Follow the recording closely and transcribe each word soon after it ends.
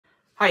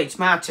Hi, it's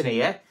Martin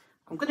here.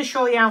 I'm going to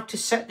show you how to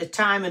set the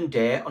time and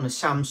date on a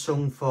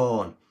Samsung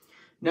phone.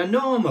 Now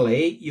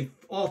normally you've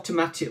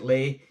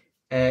automatically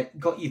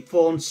got your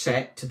phone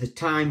set to the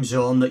time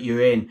zone that you're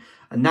in,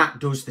 and that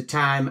does the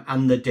time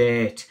and the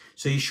date.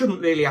 So you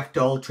shouldn't really have to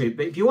alter it,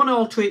 but if you want to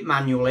alter it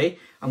manually,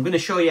 I'm going to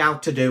show you how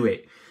to do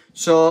it.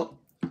 So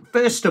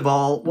first of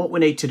all, what we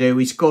need to do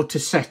is go to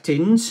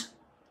settings,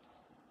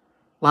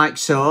 like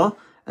so,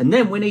 and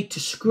then we need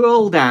to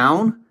scroll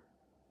down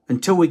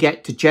until we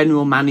get to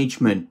general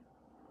management.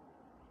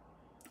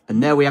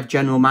 And there we have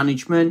general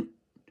management.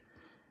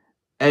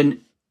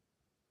 And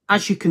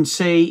as you can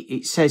see,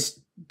 it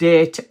says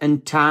date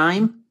and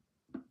time.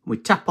 We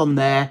tap on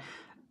there,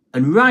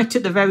 and right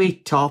at the very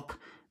top,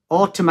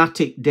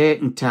 automatic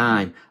date and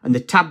time. And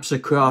the tabs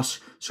across,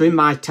 so in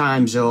my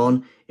time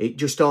zone, it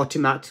just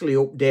automatically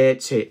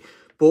updates it.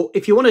 But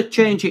if you want to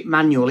change it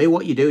manually,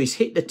 what you do is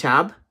hit the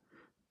tab,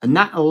 and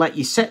that'll let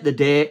you set the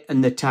date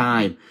and the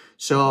time.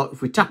 So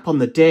if we tap on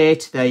the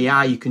date, there you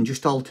are, you can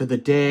just alter the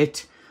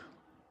date.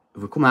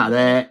 If we come out of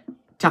there,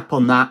 tap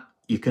on that,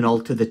 you can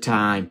alter the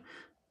time.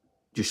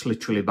 Just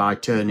literally by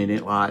turning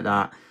it like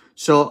that.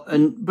 So,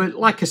 but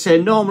like I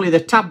say, normally the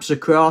tab's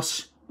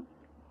across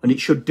and it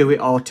should do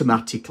it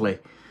automatically.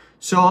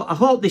 So I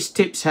hope this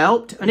tip's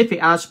helped, and if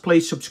it has,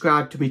 please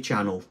subscribe to my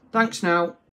channel. Thanks now.